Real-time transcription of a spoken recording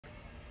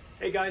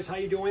Hey guys, how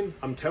you doing?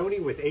 I'm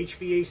Tony with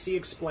HVAC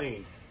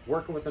Explained,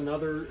 working with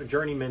another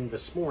journeyman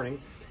this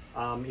morning.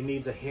 He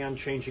needs a hand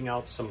changing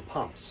out some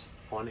pumps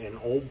on an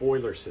old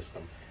boiler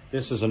system.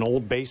 This is an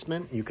old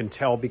basement. You can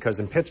tell because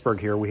in Pittsburgh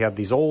here we have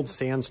these old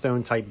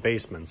sandstone type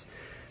basements.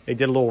 They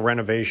did a little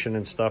renovation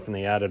and stuff and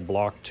they added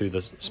block to the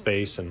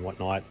space and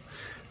whatnot.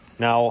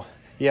 Now,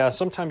 yeah,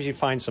 sometimes you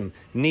find some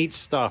neat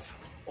stuff,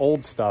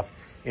 old stuff,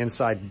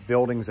 inside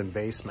buildings and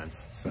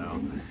basements.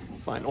 So,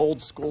 find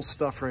old school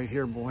stuff right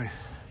here, boy.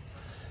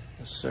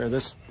 Yes, sir.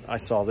 I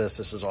saw this.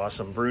 This is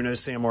awesome. Bruno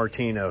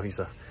Sammartino. He's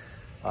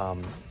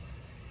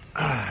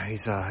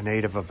a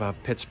native of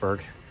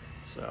Pittsburgh.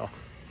 So,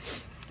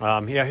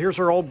 yeah, here's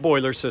our old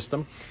boiler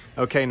system.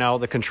 Okay, now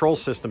the control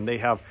system,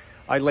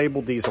 I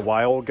labeled these a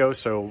while ago,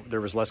 so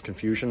there was less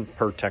confusion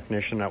per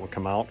technician that would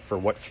come out for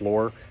what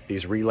floor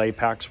these relay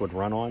packs would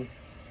run on.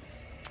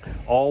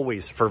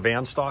 Always, for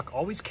van stock,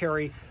 always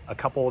carry a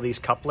couple of these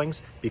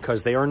couplings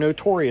because they are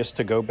notorious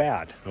to go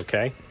bad,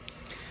 okay?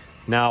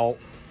 Now,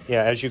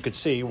 yeah, as you could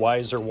see, why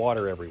is there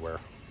water everywhere?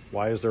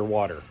 Why is there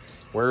water?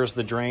 Where is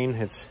the drain?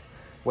 It's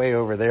way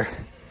over there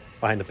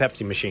behind the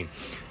Pepsi machine.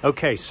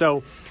 Okay,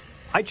 so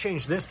I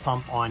changed this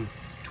pump on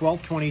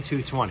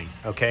 12-22-20,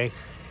 okay?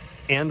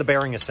 And the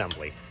bearing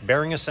assembly.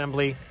 Bearing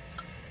assembly,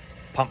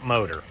 pump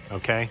motor,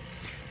 okay?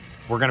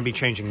 We're gonna be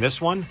changing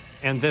this one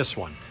and this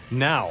one.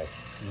 Now,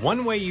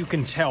 one way you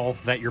can tell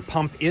that your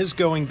pump is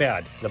going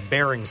bad, the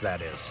bearings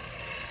that is.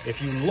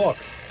 If you look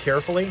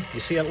carefully, you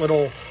see that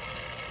little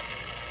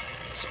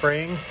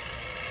spraying?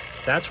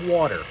 That's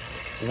water.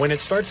 When it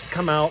starts to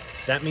come out,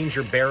 that means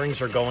your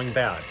bearings are going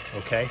bad,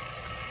 okay?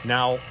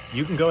 Now,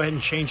 you can go ahead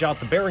and change out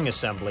the bearing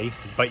assembly,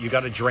 but you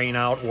gotta drain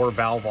out or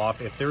valve off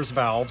if there's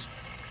valves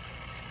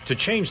to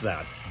change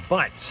that.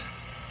 But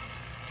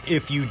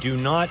if you do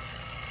not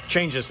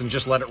change this and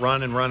just let it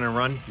run and run and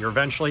run, you're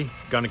eventually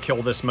going to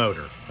kill this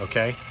motor,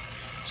 okay?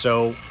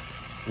 So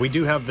we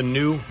do have the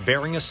new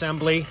bearing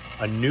assembly,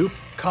 a new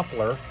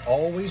coupler.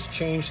 Always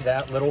change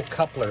that little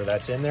coupler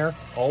that's in there.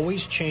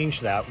 Always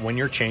change that when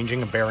you're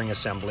changing a bearing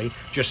assembly.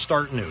 Just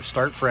start new,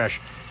 start fresh.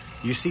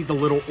 You see the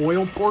little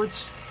oil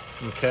ports,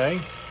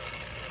 okay?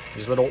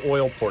 These little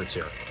oil ports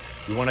here.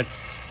 You want to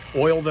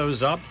oil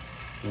those up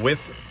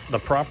with the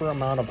proper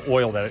amount of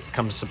oil that it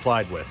comes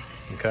supplied with,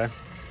 okay?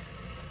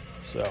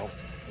 So,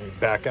 let me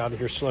back out of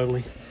here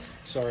slowly.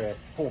 Sorry, I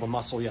pulled a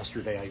muscle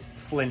yesterday. I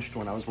flinched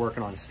when I was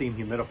working on a steam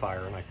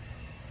humidifier and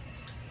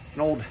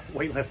an old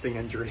weightlifting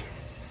injury.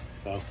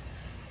 So,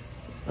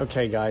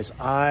 okay guys,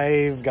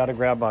 I've got to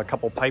grab a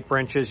couple pipe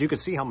wrenches. You can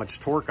see how much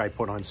torque I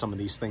put on some of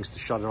these things to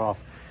shut it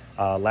off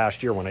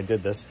last year when I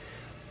did this.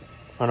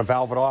 I'm gonna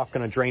valve it off,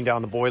 gonna drain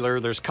down the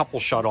boiler. There's a couple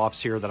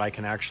shut-offs here that I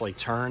can actually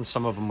turn.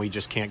 Some of them we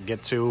just can't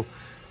get to.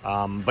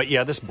 But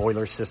yeah, this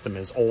boiler system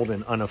is old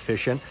and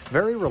inefficient.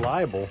 Very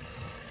reliable,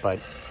 but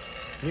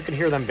you can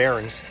hear them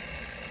bearings.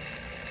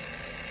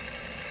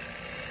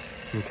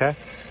 Okay,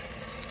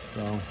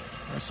 so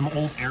there's some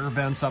old air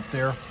vents up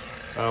there.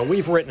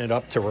 We've written it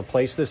up to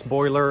replace this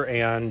boiler,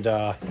 and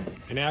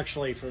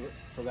actually for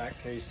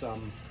that case,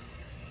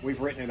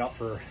 we've written it up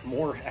for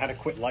more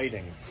adequate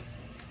lighting.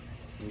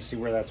 You see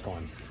where that's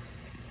going.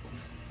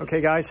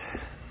 Okay guys,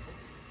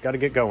 got to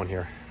get going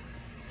here.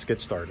 Let's get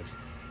started.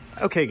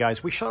 Okay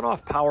guys, we shut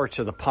off power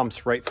to the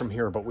pumps right from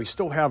here, but we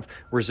still have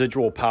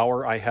residual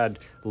power. I had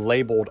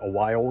labeled a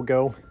while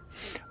ago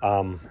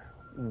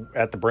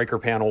at the breaker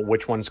panel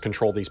which ones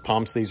control these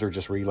pumps. These are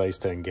just relays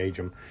to engage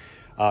them.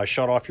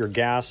 Shut off your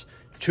gas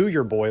to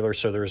your boiler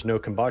so there's no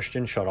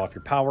combustion. Shut off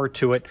your power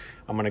to it.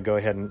 I'm going to go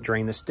ahead and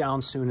drain this down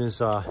as soon as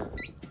the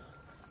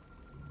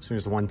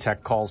one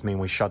tech calls me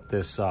and we shut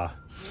this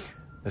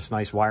this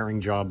nice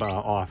wiring job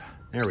off.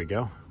 There we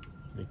go.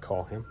 Let me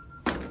call him.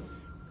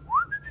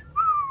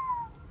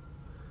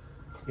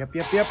 Yep,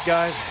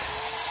 guys.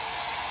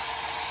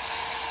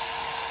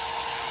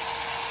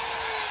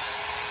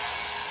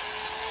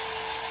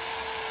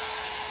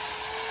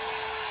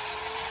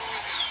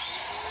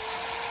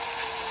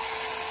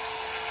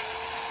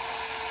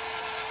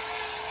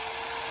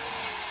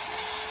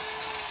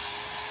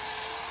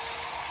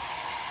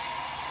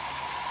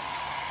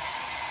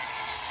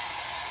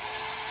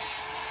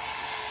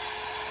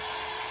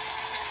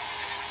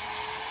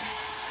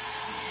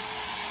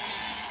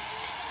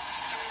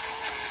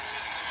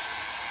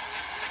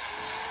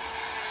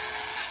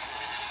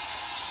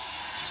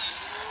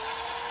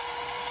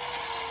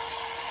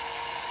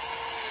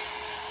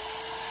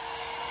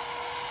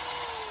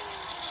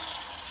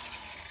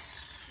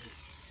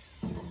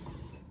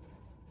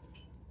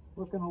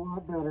 Looking a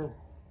lot better.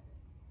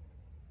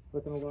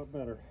 Looking a lot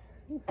better.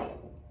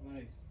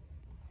 Nice.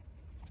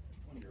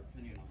 What is your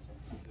opinion on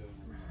something I'm doing?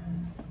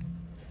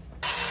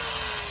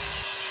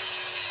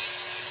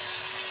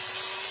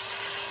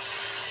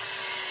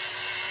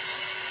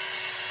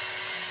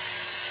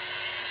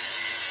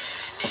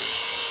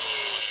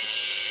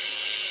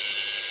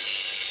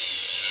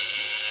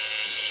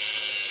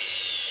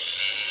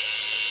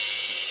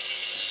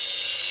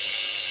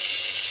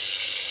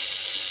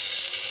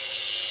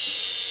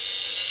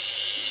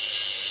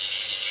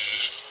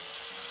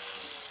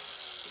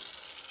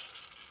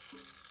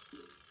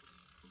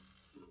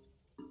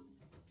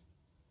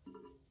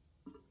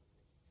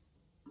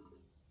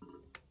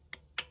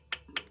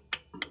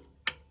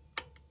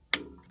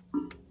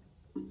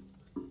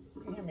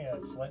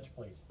 sledge,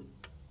 please.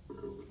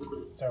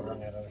 It's over on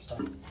that other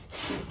side.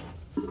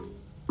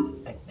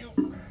 Thank you.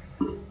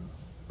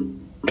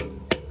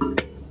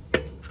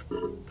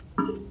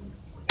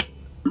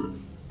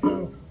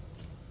 Go.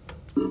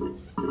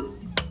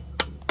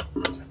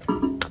 That's okay.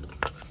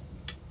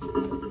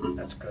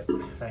 That's good.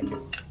 Thank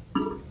you.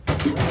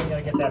 You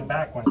gotta get that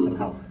back one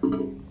somehow.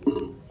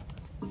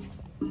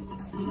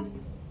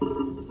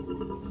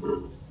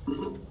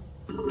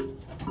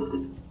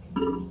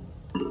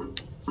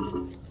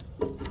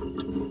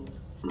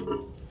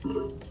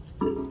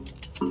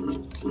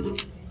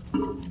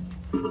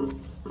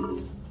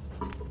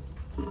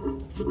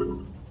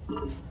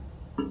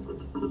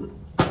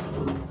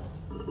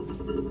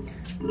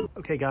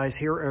 Okay guys,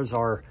 here is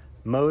our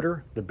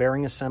motor, the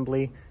bearing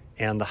assembly,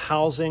 and the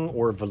housing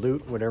or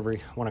volute, whatever you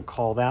want to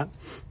call that.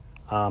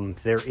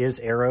 There is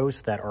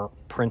arrows that are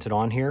printed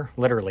on here.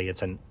 Literally,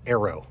 it's an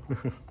arrow.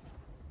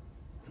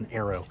 An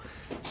arrow.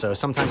 So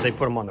sometimes they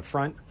put them on the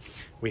front.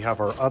 We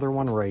have our other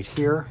one right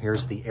here.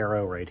 Here's the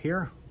arrow right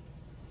here.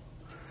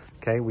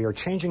 Okay, we are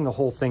changing the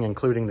whole thing,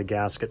 including the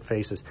gasket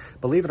faces.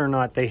 Believe it or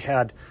not, they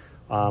had,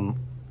 on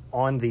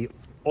the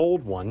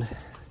old one,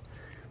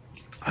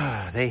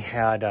 they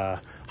had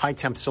high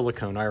temp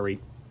silicone. I already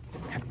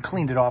had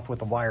cleaned it off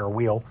with a wire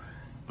wheel,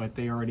 but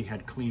they already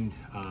had cleaned,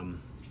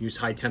 used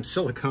high temp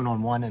silicone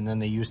on one, and then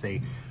they used a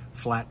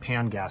flat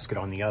pan gasket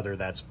on the other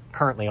that's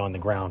currently on the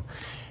ground.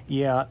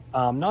 Yeah,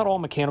 not all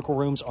mechanical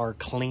rooms are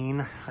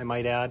clean, I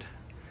might add.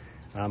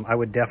 I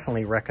would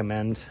definitely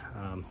recommend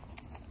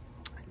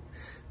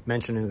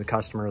mentioning to the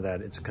customer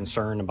that it's a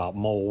concern about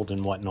mold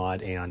and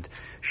whatnot, and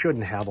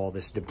shouldn't have all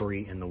this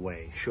debris in the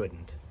way,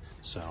 shouldn't.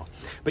 So,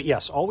 but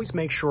yes, always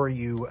make sure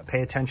you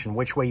pay attention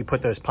which way you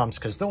put those pumps,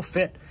 because they'll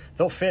fit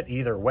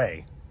either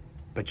way,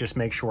 but just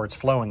make sure it's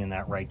flowing in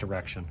that right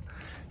direction.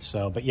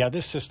 So, but yeah,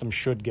 this system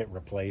should get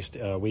replaced.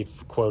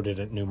 We've quoted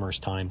it numerous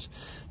times.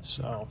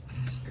 So,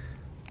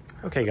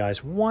 okay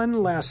guys,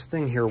 one last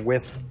thing here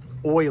with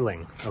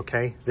oiling,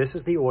 okay? This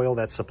is the oil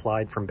that's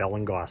supplied from Bell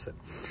 & Gossett.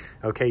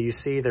 Okay, you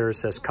see there it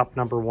says cup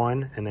number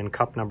 1 and then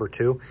cup number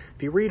 2.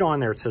 If you read on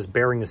there, it says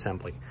bearing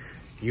assembly.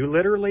 You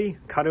literally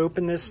cut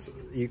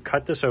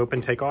this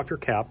open, take off your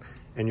cap,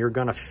 and you're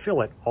gonna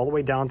fill it all the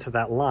way down to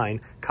that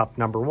line, cup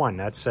number 1.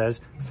 That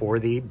says for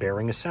the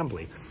bearing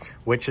assembly,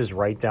 which is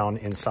right down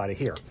inside of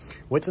here.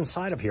 What's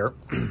inside of here,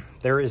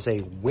 there is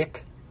a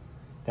wick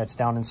that's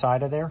down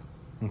inside of there,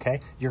 okay?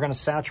 You're gonna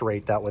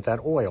saturate that with that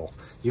oil.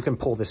 You can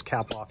pull this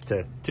cap off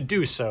to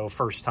do so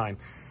first time,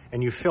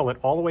 and you fill it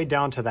all the way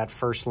down to that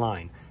first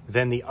line.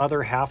 Then the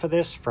other half of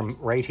this from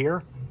right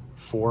here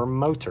for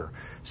motor.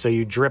 So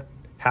you drip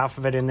half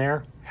of it in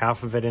there,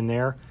 half of it in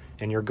there,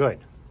 and you're good,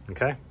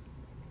 okay?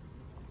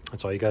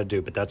 That's all you gotta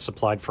do, but that's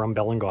supplied from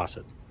Bell &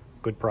 Gossett.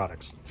 Good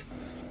products.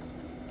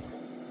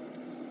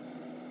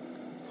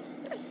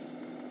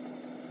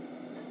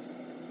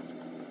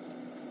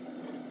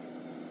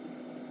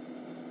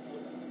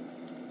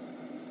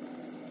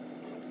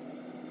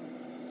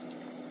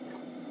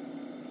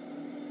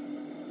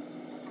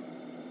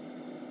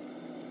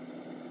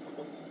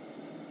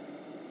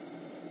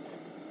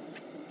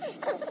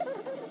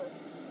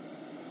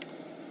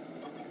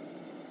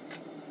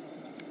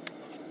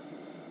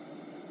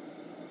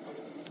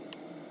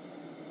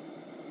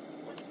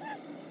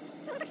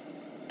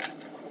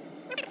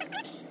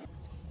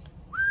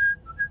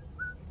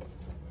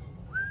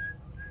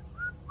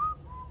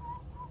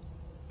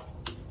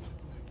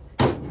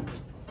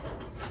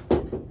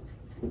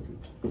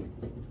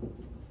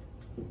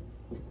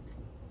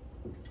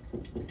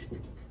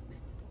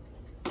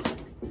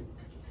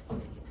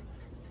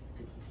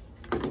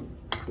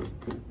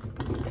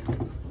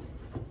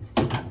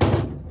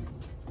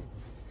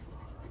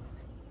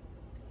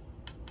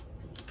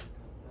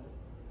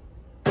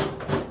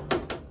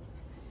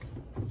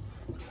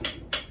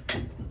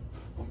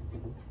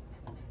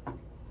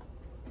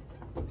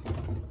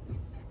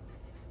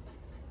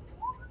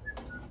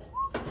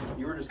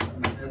 You were just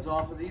cutting the heads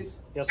off of these?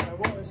 Yes, I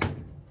was.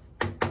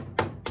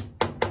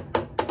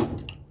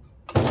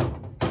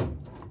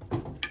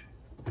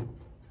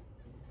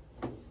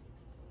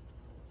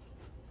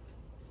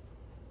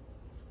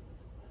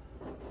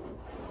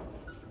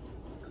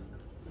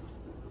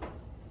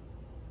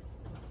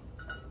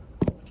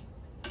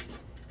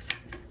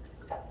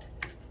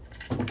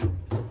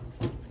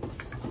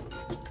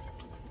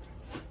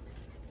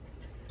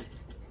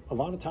 A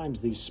lot of times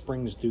these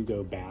springs do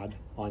go bad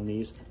on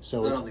these,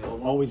 so it's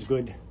always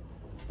good.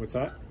 What's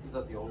that? Is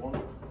that the old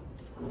one?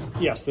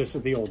 Yes, this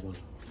is the old one.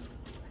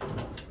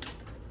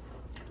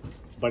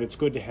 But it's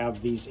good to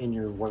have these in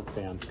your work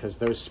van because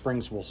those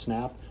springs will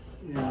snap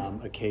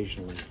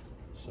occasionally.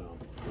 So,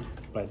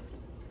 but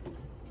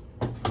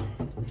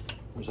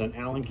there's an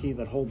Allen key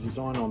that holds these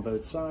on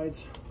both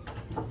sides.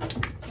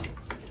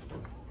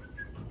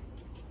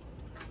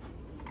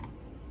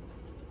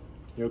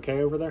 You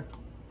okay over there?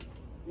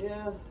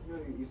 Yeah,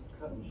 you're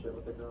cutting shit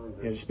with the girl.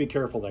 Yeah, just be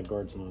careful that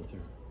guard's not there.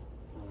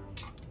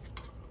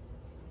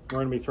 We're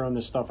going to be throwing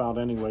this stuff out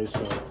anyway,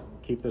 so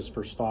keep this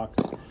for stock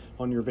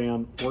on your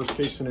van. Worst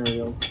case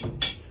scenario,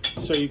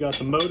 So you got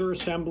the motor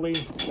assembly.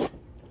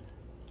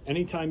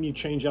 Anytime you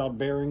change out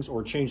bearings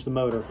or change the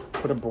motor,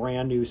 put a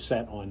brand new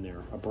set on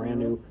there, a brand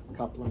new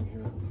coupling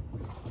here.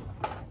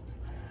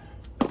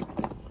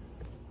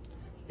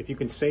 If you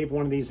can save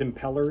one of these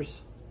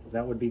impellers,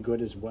 that would be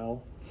good as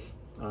well.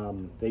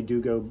 They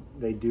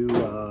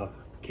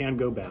can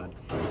go bad.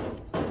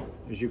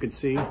 As you can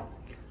see,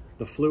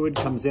 the fluid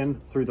comes in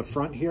through the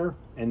front here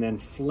and then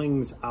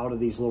flings out of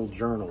these little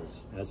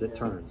journals as it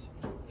turns,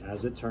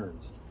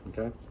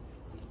 okay?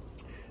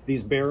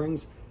 These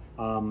bearings,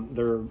 I've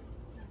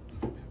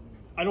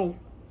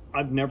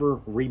never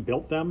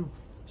rebuilt them,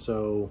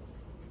 so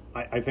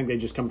I think they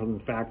just come from the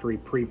factory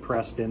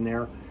pre-pressed in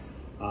there.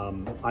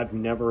 I've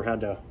never had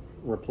to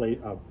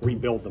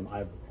rebuild them.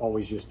 I've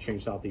always just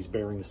changed out these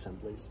bearing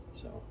assemblies.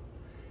 So,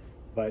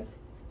 but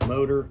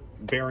motor,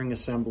 bearing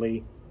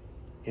assembly,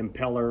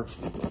 impeller,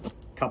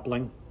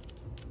 coupling.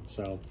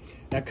 So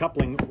that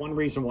coupling, one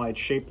reason why it's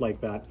shaped like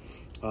that,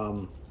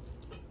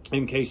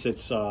 in case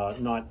it's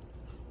not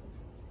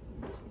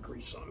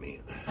grease on me,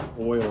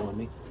 oil on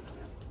me,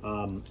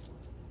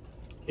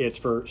 it's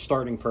for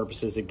starting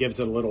purposes. It gives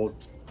it a little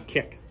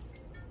kick,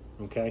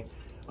 okay?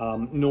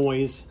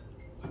 Noise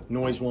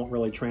won't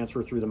really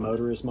transfer through the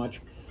motor as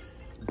much.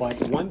 But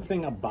one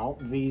thing about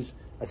these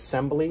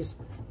assemblies,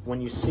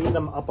 when you see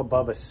them up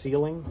above a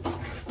ceiling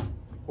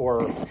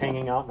or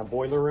hanging out in a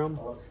boiler room,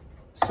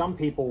 some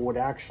people would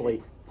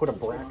actually put a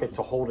bracket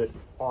to hold it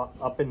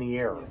up in the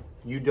air.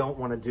 You don't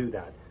want to do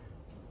that.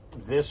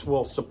 This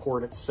will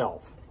support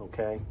itself,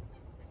 okay?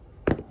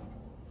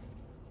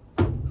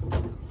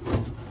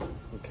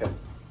 Okay.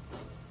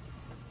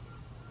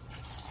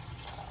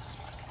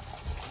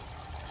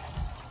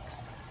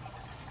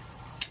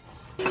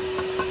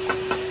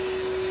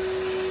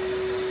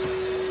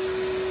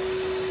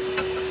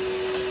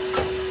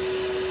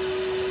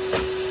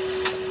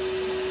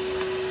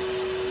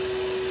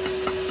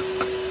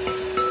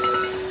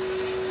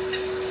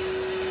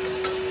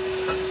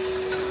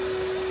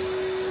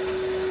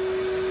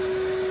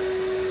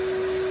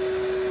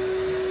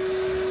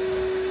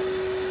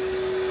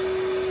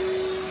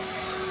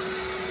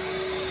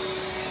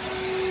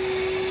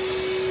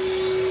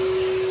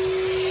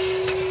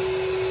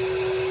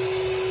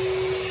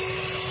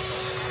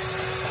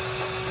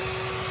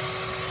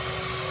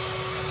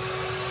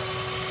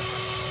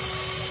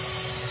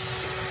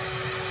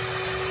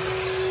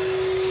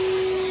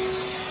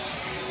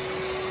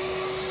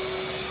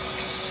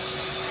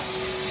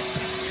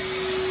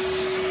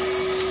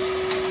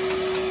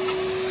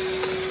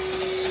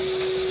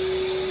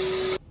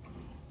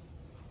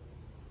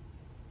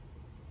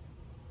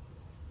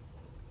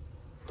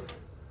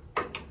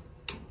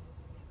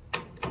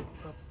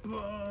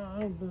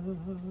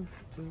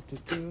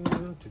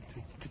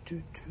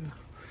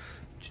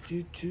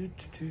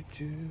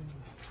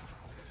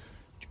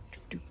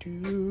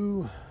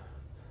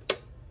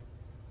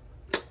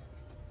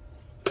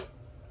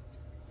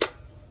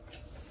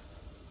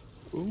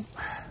 Ooh.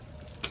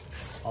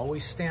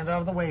 Always stand out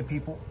of the way,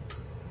 people.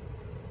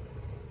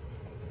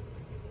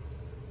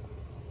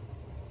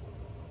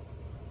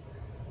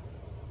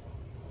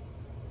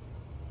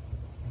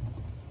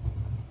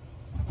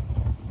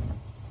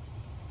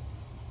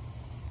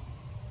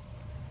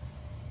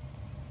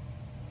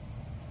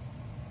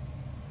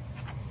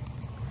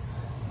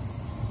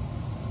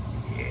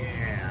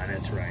 Yeah,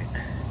 that's right.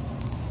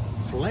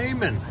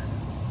 Flamin'.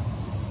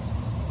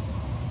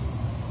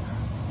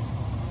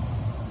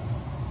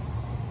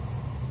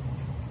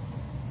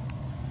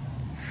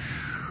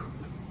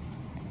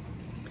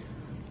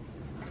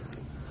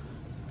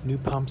 New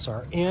pumps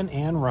are in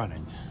and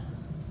running.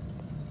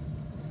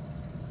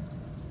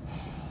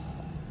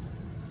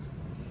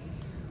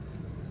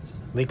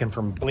 Leaking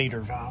from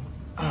bleeder valve.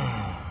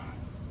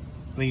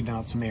 Bleeding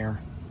out some air.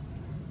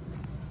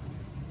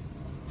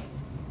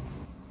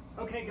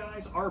 Okay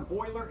guys, our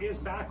boiler is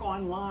back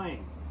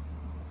online.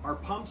 Our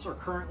pumps are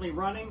currently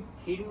running,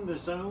 heating the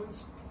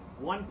zones,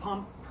 one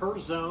pump per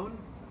zone,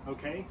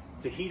 okay,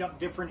 to heat up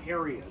different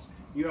areas.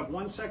 You have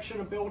one section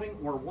of building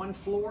or one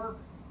floor,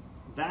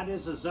 that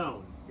is a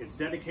zone. It's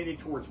dedicated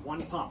towards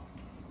one pump,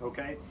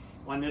 okay,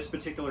 on this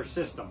particular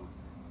system.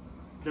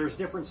 There's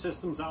different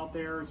systems out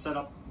there set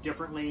up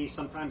differently.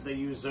 Sometimes they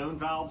use zone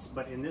valves,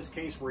 but in this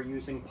case, we're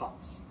using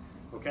pumps,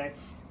 okay?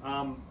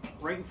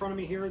 Right in front of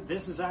me here,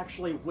 this is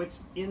actually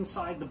what's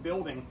inside the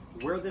building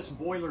where this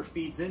boiler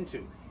feeds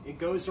into. It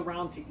goes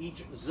around to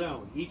each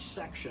zone, each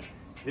section.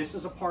 This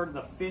is a part of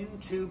the fin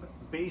tube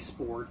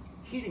baseboard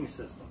heating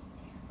system.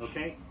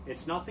 Okay,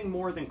 it's nothing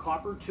more than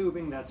copper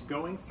tubing that's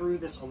going through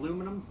this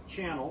aluminum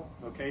channel,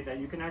 okay, that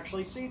you can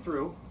actually see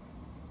through,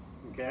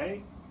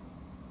 okay.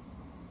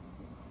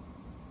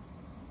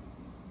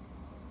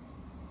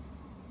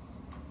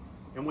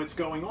 And what's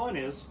going on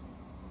is,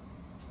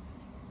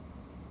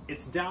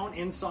 it's down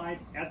inside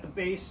at the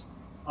base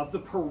of the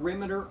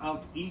perimeter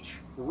of each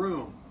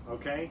room,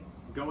 okay,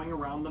 going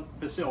around the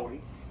facility.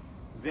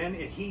 Then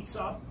it heats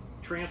up,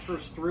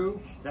 transfers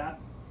through that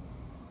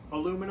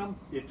aluminum,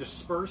 it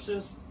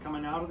disperses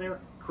coming out of there,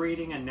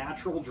 creating a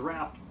natural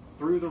draft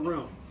through the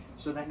room.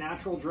 So that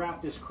natural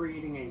draft is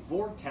creating a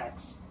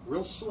vortex,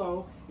 real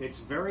slow. It's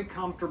very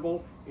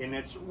comfortable and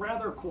it's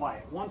rather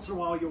quiet. Once in a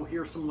while you'll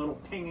hear some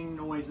little pinging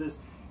noises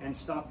and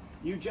stuff.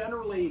 You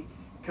generally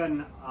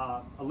can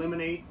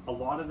eliminate a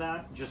lot of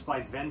that just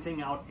by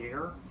venting out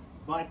air,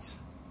 but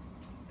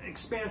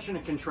expansion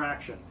and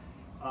contraction.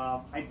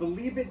 I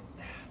believe it,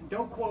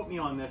 don't quote me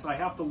on this, I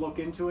have to look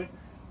into it.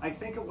 I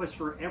think it was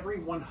for every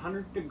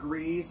 100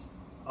 degrees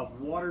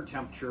of water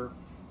temperature,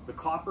 the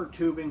copper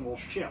tubing will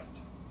shift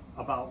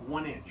about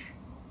 1 inch.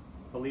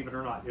 Believe it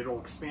or not, it'll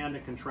expand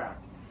and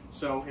contract.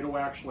 So it'll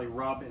actually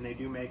rub, and they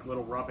do make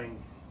little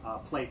rubbing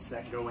plates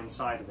that go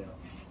inside of there.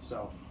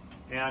 So,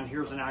 and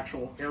here's an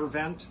actual air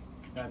vent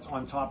that's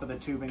on top of the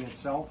tubing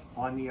itself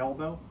on the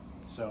elbow.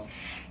 So,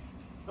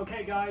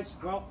 okay guys,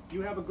 well,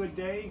 you have a good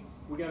day.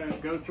 We gotta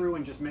go through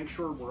and just make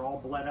sure we're all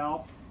bled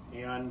out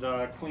and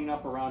clean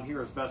up around here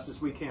as best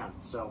as we can.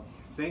 So,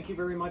 thank you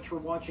very much for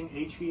watching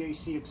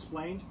HVAC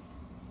Explained.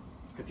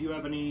 If you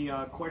have any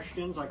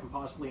questions, I can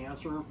possibly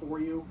answer them for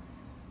you.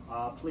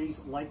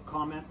 Please like,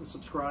 comment, and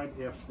subscribe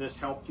if this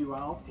helped you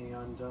out.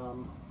 And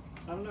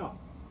I don't know,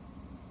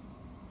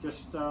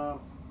 just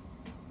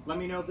let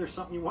me know if there's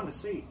something you want to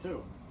see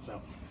too. So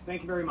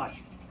thank you very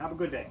much. Have a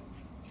good day.